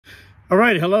All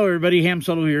right, hello everybody, Ham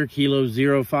Solo here, Kilo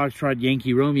Zero Foxtrot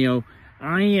Yankee Romeo.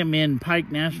 I am in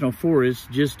Pike National Forest,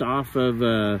 just off of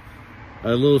a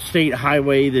little state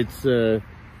highway that's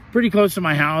pretty close to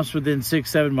my house, within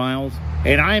 6-7 miles.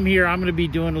 And I am here, I'm going to be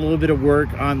doing a little bit of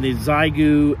work on the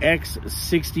Xiegu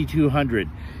X6200.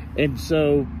 And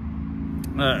so,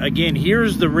 again,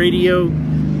 here's the radio,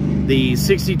 the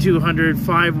 6200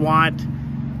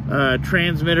 5-watt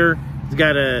transmitter. It's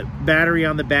got a battery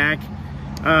on the back.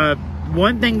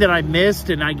 One thing that I missed,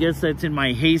 and I guess that's in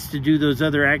my haste to do those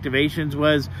other activations,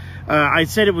 was I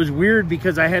said it was weird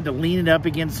because I had to lean it up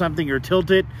against something or tilt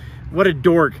it. What a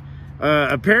dork.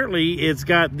 Apparently, it's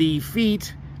got the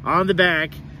feet on the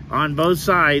back on both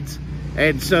sides,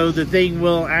 and so the thing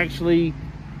will actually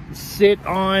sit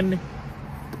on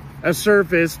a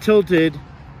surface tilted,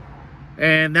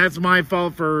 and that's my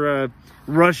fault for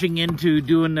rushing into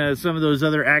doing some of those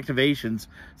other activations.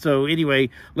 So anyway,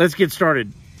 let's get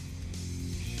started.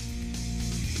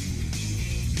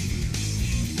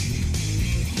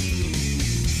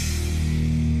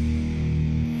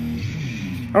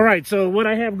 All right, so what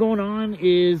I have going on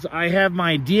is I have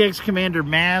my DX Commander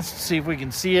mast. See if we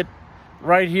can see it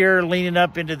right here, leaning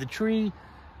up into the tree.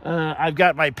 I've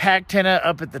got my pack antenna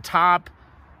up at the top,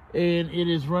 and it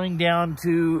is running down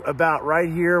to about right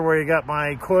here where you got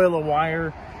my coil of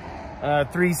wire,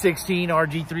 316,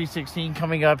 RG316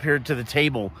 coming up here to the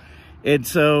table. And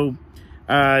so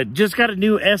just got a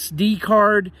new SD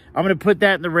card. I'm going to put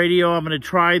that in the radio. I'm going to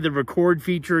try the record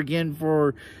feature again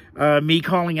for me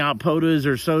calling out POTAs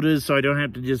or SOTAs, so I don't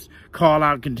have to just call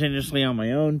out continuously on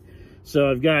my own.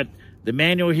 So I've got the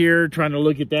manual here, trying to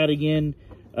look at that again.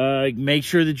 Make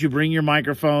sure that you bring your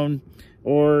microphone,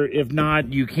 or if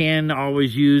not, you can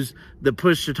always use the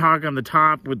push to talk on the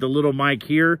top with the little mic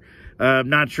here. I'm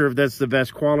not sure if that's the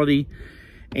best quality.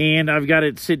 And I've got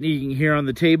it sitting here on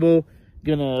the table.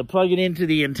 Gonna plug it into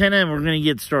the antenna and we're gonna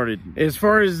get started. As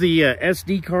far as the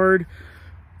SD card,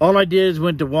 all I did is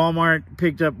went to Walmart,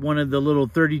 picked up one of the little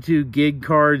 32 gig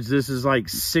cards. This is like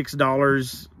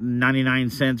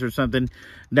 $6.99 or something.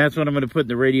 That's what I'm going to put in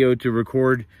the radio to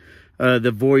record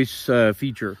the voice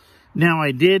feature. Now,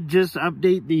 I did just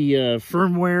update the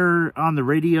firmware on the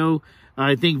radio.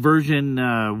 I think version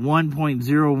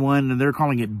 1.01, and they're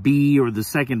calling it B, or the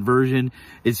second version.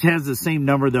 It has the same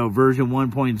number though, version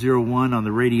 1.01 on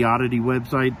the Radiodity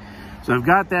website. So I've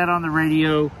got that on the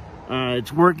radio.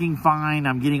 It's working fine.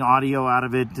 I'm getting audio out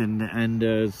of it,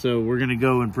 and so we're going to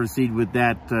go and proceed with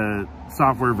that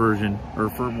software version or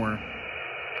firmware.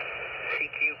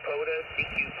 CQ POTA.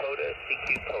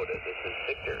 This is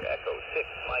Victor Echo 6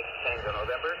 Mike Tango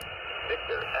November.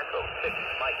 Victor Echo 6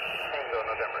 Mike Tango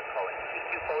November calling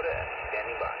CQ POTA and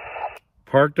standing by.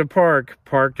 Park to park,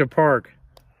 park to park.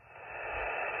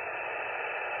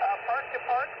 Park to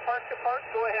park,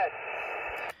 go ahead.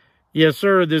 Yes,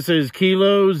 sir. This is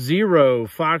Kilo Zero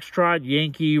Foxtrot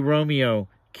Yankee Romeo.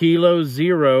 Kilo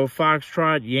Zero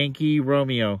Foxtrot Yankee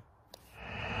Romeo.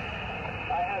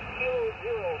 I have Kilo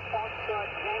Zero Foxtrot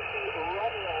Yankee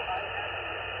Romeo. I have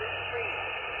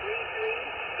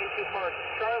 3333 into Park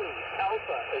Charlie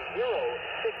Alpha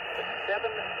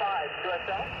 0675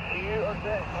 QSL. You are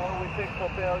set. Norway 6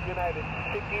 Hotel United.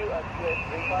 CQ at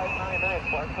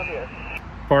 3599. Park from here.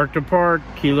 Park to park,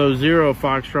 Kilo Zero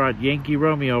Foxtrot Yankee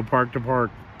Romeo, park to park.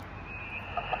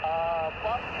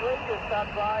 Fox Radio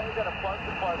stopped by. We got a park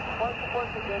to park. Park to park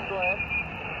again, go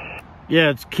ahead. Yeah,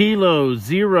 it's Kilo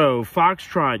Zero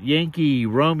Foxtrot Yankee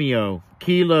Romeo.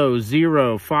 Kilo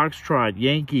Zero Foxtrot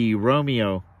Yankee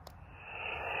Romeo.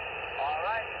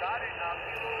 Alright, got it.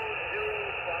 Kilo Zero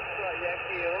Foxtrot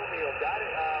Yankee Romeo. Got it.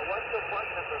 What's the park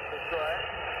number, please? Go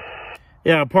ahead.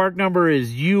 Yeah, park number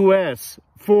is US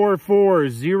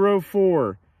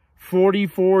 4404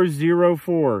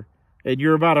 4404, and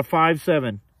you're about a 5'7".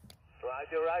 Roger.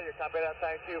 Copy that.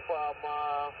 Thank you for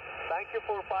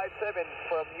 5'7"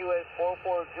 from US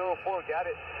 4404. Got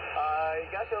it. You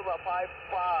got to about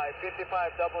 5'5",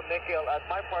 55 double nickel at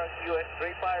my park. US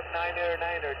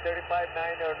 35909 or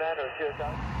 35909 or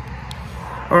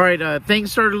QSL. All right,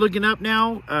 things started looking up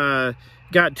now.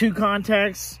 Got two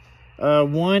contacts.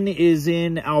 One is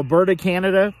in Alberta,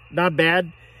 Canada, not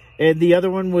bad, and the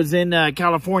other one was in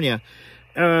California.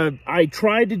 I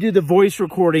tried to do the voice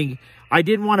recording. I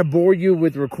didn't want to bore you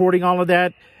with recording all of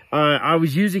that. I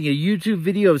was using a YouTube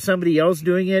video of somebody else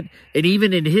doing it, and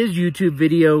even in his YouTube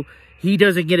video, he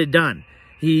doesn't get it done.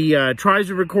 He tries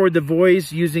to record the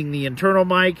voice using the internal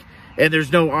mic, and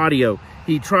there's no audio.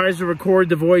 He tries to record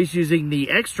the voice using the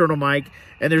external mic,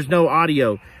 and there's no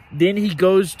audio. Then he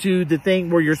goes to the thing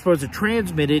where you're supposed to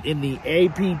transmit it in the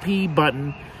APP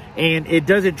button, and it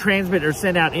doesn't transmit or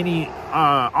send out any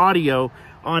audio.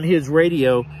 on his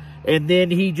radio, and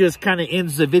then he just kind of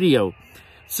ends the video.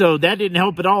 So that didn't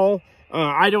help at all.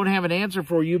 I don't have an answer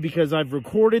for you because I've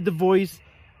recorded the voice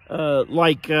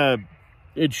like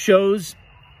it shows.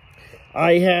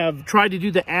 I have tried to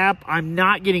do the app. I'm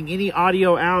not getting any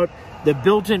audio out. The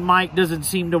built-in mic doesn't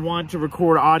seem to want to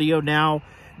record audio now.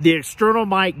 The external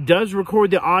mic does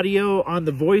record the audio on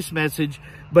the voice message,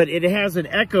 but it has an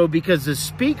echo because the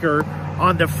speaker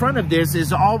on the front of this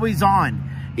is always on.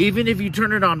 Even if you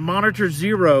turn it on monitor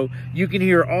 0, you can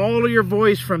hear all of your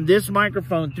voice from this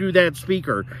microphone through that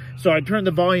speaker. So I turned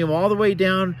the volume all the way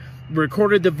down,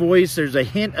 recorded the voice. There's a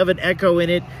hint of an echo in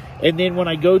it. And then when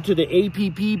I go to the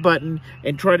APP button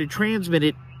and try to transmit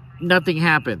it, nothing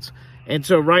happens. And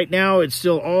so right now it's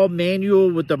still all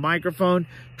manual with the microphone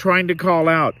trying to call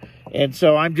out. And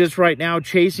so I'm just right now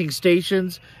chasing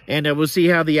stations, and we'll see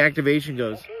how the activation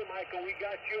goes. Okay, Michael, we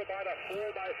got you about a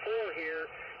 4x4 here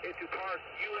into car US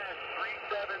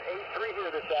 3783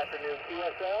 here this afternoon.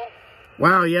 CSL?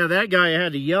 Wow, yeah, that guy I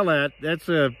had to yell at. That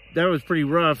was pretty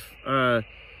rough.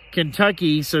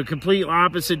 Kentucky, so complete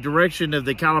opposite direction of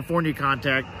the California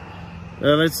contact.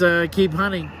 Let's keep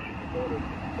hunting.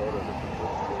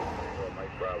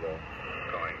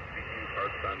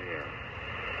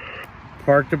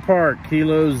 Park to park,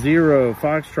 Kilo 0,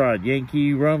 Foxtrot,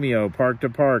 Yankee Romeo, park to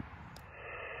park.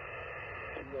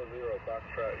 Kilo 0,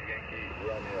 Foxtrot, Yankee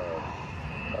Romeo.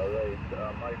 All right,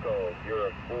 Michael, you're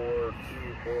a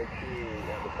 4242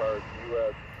 and the park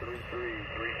US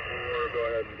 3334. Go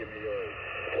ahead and give me yours.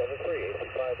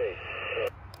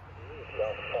 73858.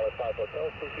 Solid 5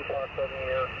 Hotel, Sushi Park 7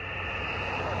 here.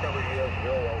 Park number US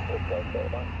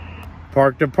 016.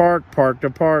 Park to park, park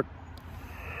to park.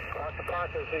 Park to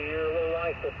park is you're a little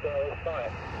light, but it's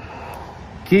fine.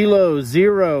 Kilo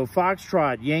 0,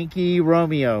 Foxtrot, Yankee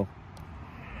Romeo.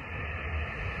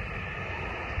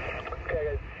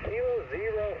 Okay, Kilo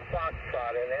 0,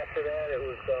 Foxtrot, and after that it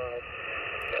was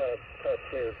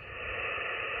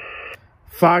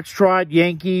Foxtrot,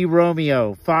 Yankee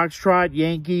Romeo. Foxtrot,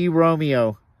 Yankee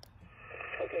Romeo.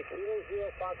 Okay, Kilo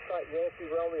 0, Foxtrot, Yankee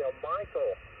Romeo.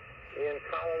 Michael in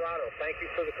Colorado, thank you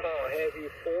for the call. I have you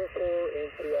 4-4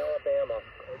 into Alabama.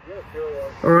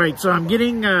 All right, so I'm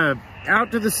getting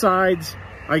out to the sides.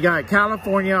 I got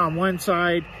California on one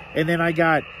side, and then I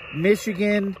got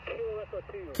Michigan,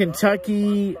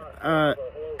 Kentucky,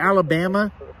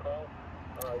 Alabama,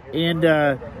 and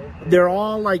they're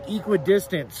all like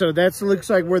equidistant. So that looks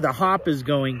like where the hop is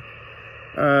going.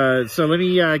 So let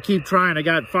me keep trying. I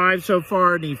got 5 so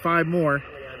far. I need 5 more. On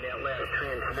that last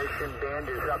transmission, band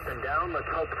is up and down. Let's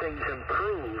hope things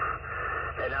improve.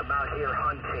 And I'm out here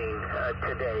hunting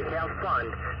today. Have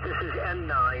fun. This is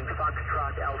N9,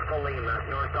 Foxtrot Alpha Lima,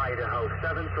 North Idaho,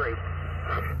 7-3.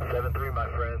 7-3, my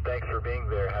friend. Thanks for being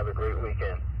there. Have a great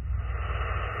weekend.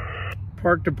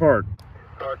 Park to park.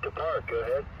 Park to park. Go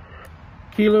ahead.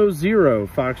 Kilo 0,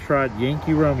 Foxtrot,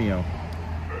 Yankee Romeo.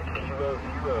 Kilo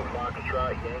 0,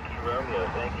 Foxtrot, Yankee Romeo.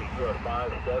 Thank you. You are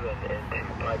 5-7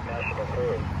 into Pike National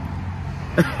Forest.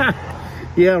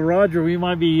 Yeah, Roger, we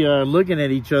might be looking at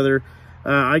each other.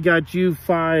 I got you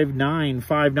 5-9,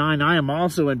 5-9. I am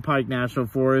also in Pike National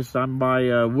Forest. I'm by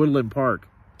Woodland Park.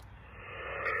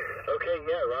 Okay,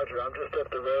 yeah, Roger. I'm just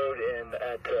up the road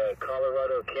at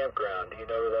Colorado Campground. Do you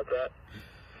know where that's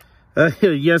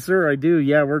at? Yes, sir, I do.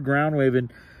 Yeah, we're ground waving.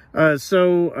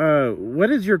 So what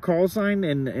is your call sign?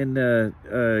 And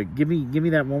give me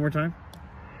that one more time.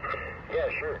 Yeah,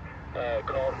 sure.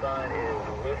 Call sign is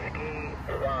Whiskey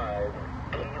 5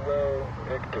 Kilo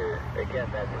Victor. Again,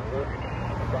 that's Whiskey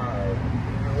 5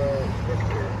 Kilo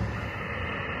Victor.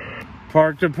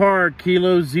 Park to park,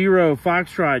 Kilo 0,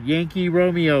 Foxtrot, Yankee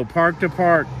Romeo, park to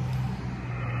park. I've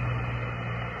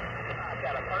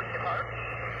got a park to park.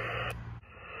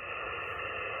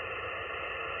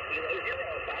 Kilo 0,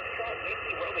 Foxtrot,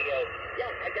 Yankee Romeo.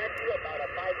 Yeah, I got you about a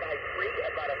 5x3,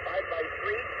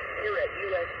 here at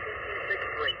US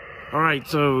 2263. All right,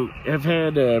 so I've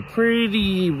had a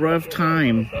pretty rough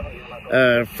time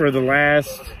for the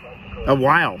last a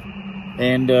while.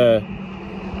 And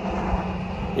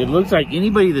it looks like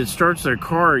anybody that starts their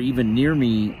car even near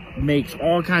me makes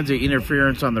all kinds of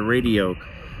interference on the radio.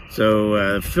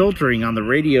 So filtering on the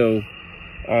radio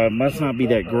must not be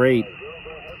that great.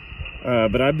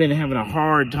 But I've been having a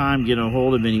hard time getting a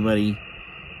hold of anybody.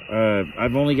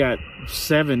 I've only got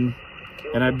 7,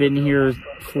 and I've been here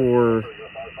for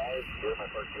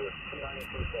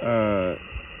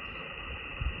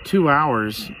 2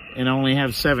 hours and I only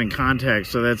have 7 contacts,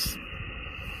 so that's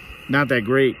not that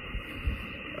great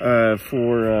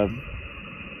for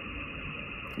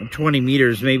 20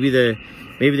 meters. Maybe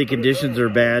the conditions are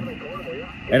bad.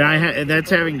 And that's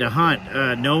having to hunt.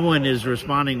 No one is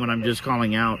responding when I'm just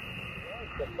calling out.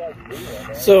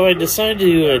 So I decided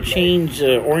to change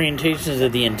orientations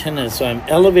of the antenna. So I'm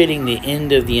elevating the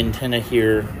end of the antenna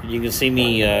here. You can see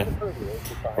me,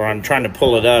 or I'm trying to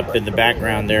pull it up in the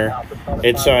background there.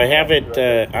 And so I have it,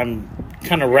 I'm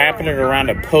kind of wrapping it around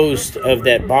a post of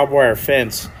that barbed wire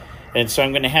fence. And so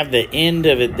I'm going to have the end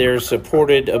of it there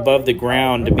supported above the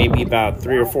ground, maybe about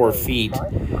 3 or 4 feet.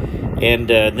 And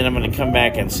then I'm going to come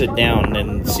back and sit down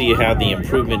and see how the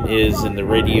improvement is in the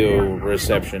radio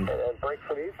reception.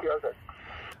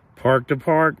 Park to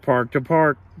park, park to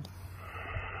park.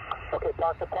 Okay,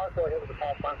 park to park, go ahead with the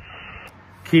call sign.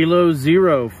 Kilo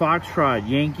 0, Foxtrot,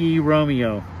 Yankee,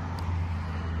 Romeo.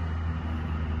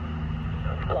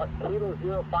 Kilo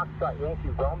 0, Foxtrot, Yankee,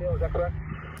 Romeo, is that correct?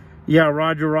 Yeah,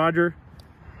 roger, roger.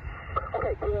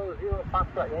 Okay, Kilo 0,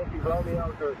 Foxtrot, Yankee,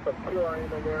 Romeo, there's some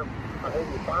QRM in there. I have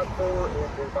you 54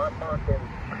 in my park and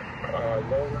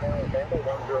lower now, Vandal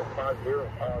 1050.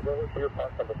 What was your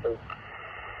park number, please?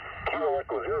 Kilo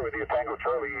Echo 0 with you, Tango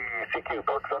Charlie, CQ,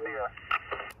 Park Sunday.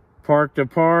 Park to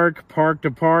park, park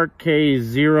to park,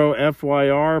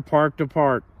 K0FYR, park to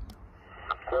park.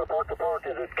 Park to park,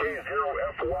 is it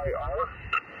K0FYR?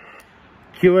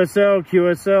 QSL,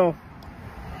 QSL.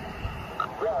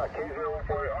 Yeah,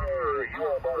 K0FYR,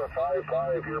 you're about a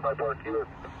 5-5 here, my park unit,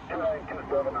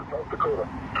 2927 in South Dakota.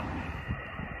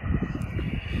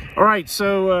 All right,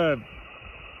 so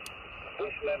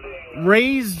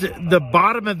raised the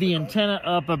bottom of the antenna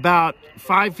up about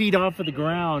 5 feet off of the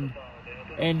ground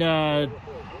and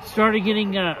started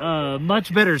getting a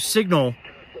much better signal.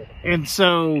 And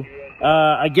so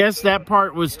I guess that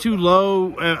part was too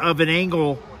low of an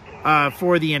angle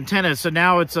for the antenna. So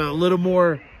now it's a little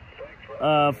more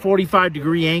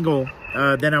 45-degree angle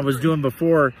than I was doing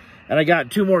before. And I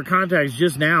got 2 more contacts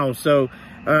just now. So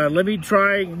let me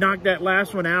try knock that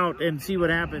last one out and see what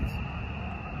happens.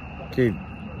 Okay,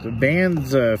 the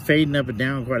band's fading up and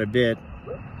down quite a bit.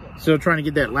 Still trying to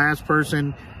get that last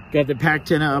person. Got the pack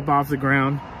antenna up off the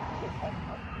ground.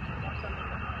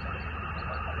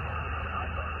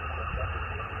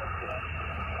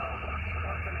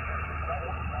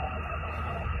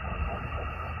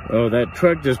 Oh, that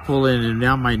truck just pulled in and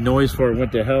now my noise for it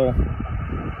went to hell.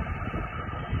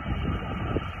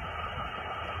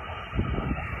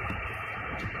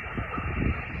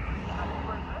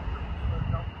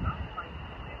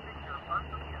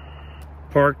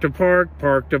 Park to park,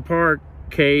 park to park,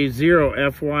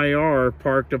 K0FYR,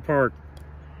 park to park.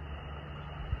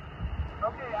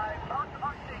 Okay, park to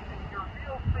park station, you're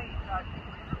real faint. Can you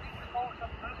repeat the call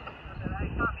something that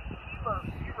I copy? Kilo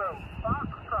 0,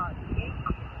 Foxtrot,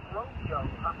 Yankee, Romeo.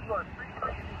 You are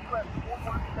 33 in the US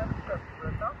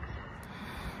 4177.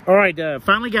 All right,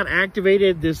 finally got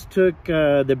activated. This took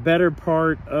the better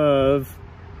part of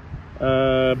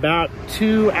about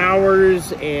 2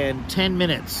 hours and 10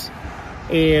 minutes.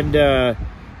 And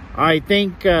I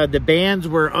think the bands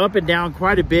were up and down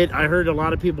quite a bit. I heard a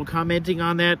lot of people commenting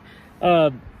on that.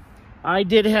 I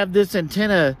did have this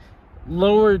antenna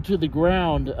lowered to the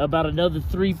ground about another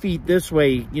 3 feet this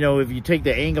way, you know, if you take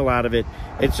the angle out of it.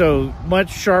 And so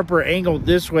much sharper angle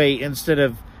this way instead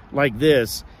of like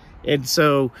this. And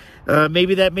so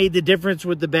maybe that made the difference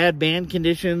with the bad band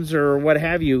conditions or what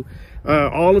have you.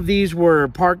 All of these were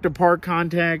park-to-park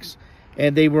contacts,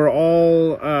 and they were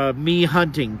all me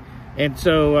hunting. And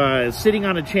so sitting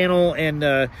on a channel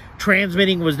and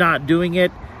transmitting was not doing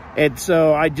it. And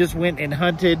so I just went and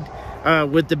hunted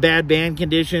with the bad band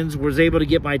conditions, was able to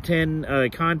get my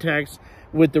 10 contacts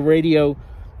with the radio.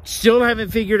 Still haven't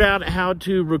figured out how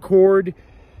to record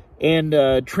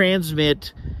and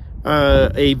transmit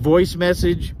a voice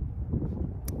message.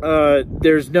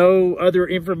 There's no other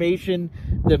information.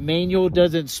 The manual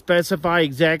doesn't specify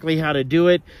exactly how to do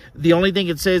it. The only thing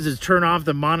it says is turn off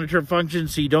the monitor function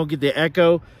so you don't get the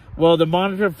echo. Well, the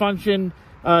monitor function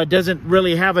doesn't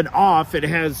really have an off. It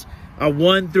has a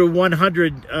 1 through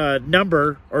 100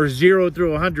 number, or 0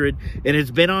 through 100, and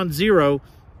it's been on 0.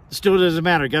 Still doesn't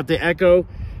matter. Got the echo.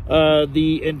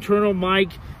 The internal mic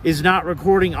is not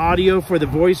recording audio for the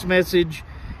voice message,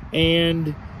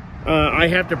 and I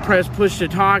have to press push to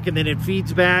talk, and then it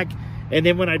feeds back. And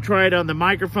then when I try it on the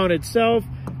microphone itself,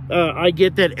 I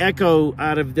get that echo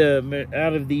out of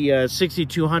the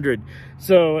 6200.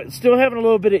 So still having a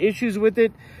little bit of issues with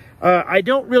it. I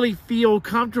don't really feel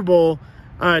comfortable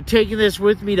taking this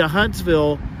with me to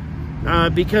Huntsville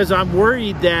because I'm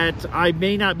worried that I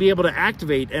may not be able to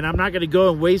activate, and I'm not going to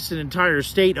go and waste an entire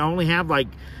state. I only have like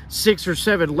 6 or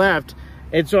 7 left,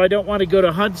 and so I don't want to go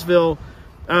to Huntsville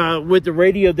with the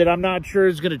radio that I'm not sure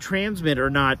is going to transmit or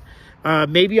not.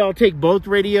 maybe I'll take both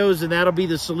radios and that'll be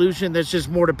the solution. That's just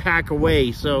more to pack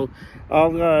away. So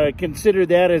I'll consider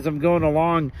that as I'm going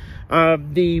along.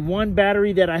 The one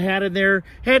battery that I had in there,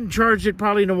 hadn't charged it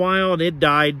probably in a while and it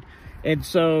died. And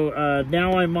so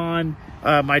now I'm on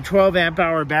my 12 amp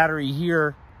hour battery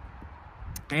here,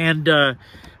 and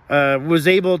was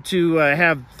able to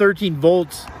have 13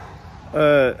 volts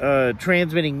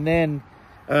transmitting then.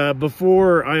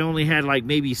 Before I only had like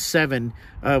maybe 7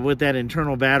 with that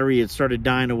internal battery. It started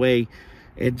dying away.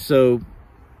 And so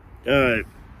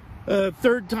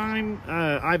third time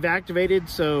I've activated,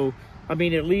 so I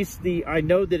mean, at least I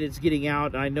know that it's getting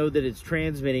out. I know that it's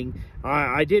transmitting.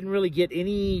 I didn't really get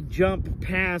any jump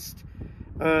past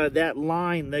that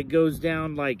line that goes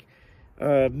down like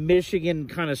Michigan,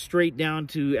 kind of straight down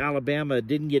to Alabama.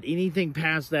 Didn't get anything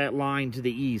past that line to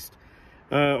the east.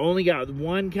 Only got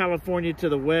one California to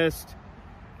the west,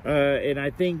 and I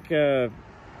think, yeah,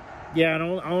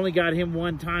 I only got him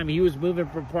one time. He was moving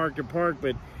from park to park,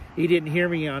 but he didn't hear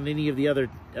me on any of the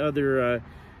other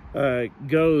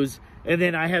goes. And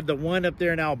then I had the one up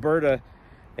there in Alberta,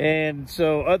 and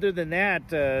so other than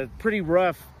that, pretty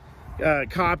rough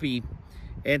copy.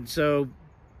 And so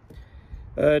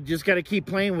just got to keep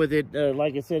playing with it.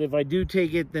 Like I said, if I do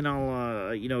take it, then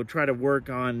I'll you know, try to work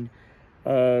on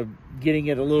getting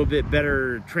it a little bit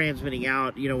better transmitting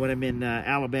out, you know, when I'm in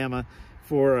Alabama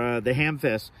for the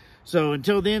Hamfest. So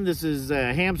until then, this is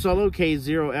Ham Solo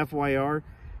K0FYR.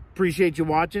 Appreciate you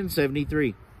watching.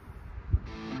 73.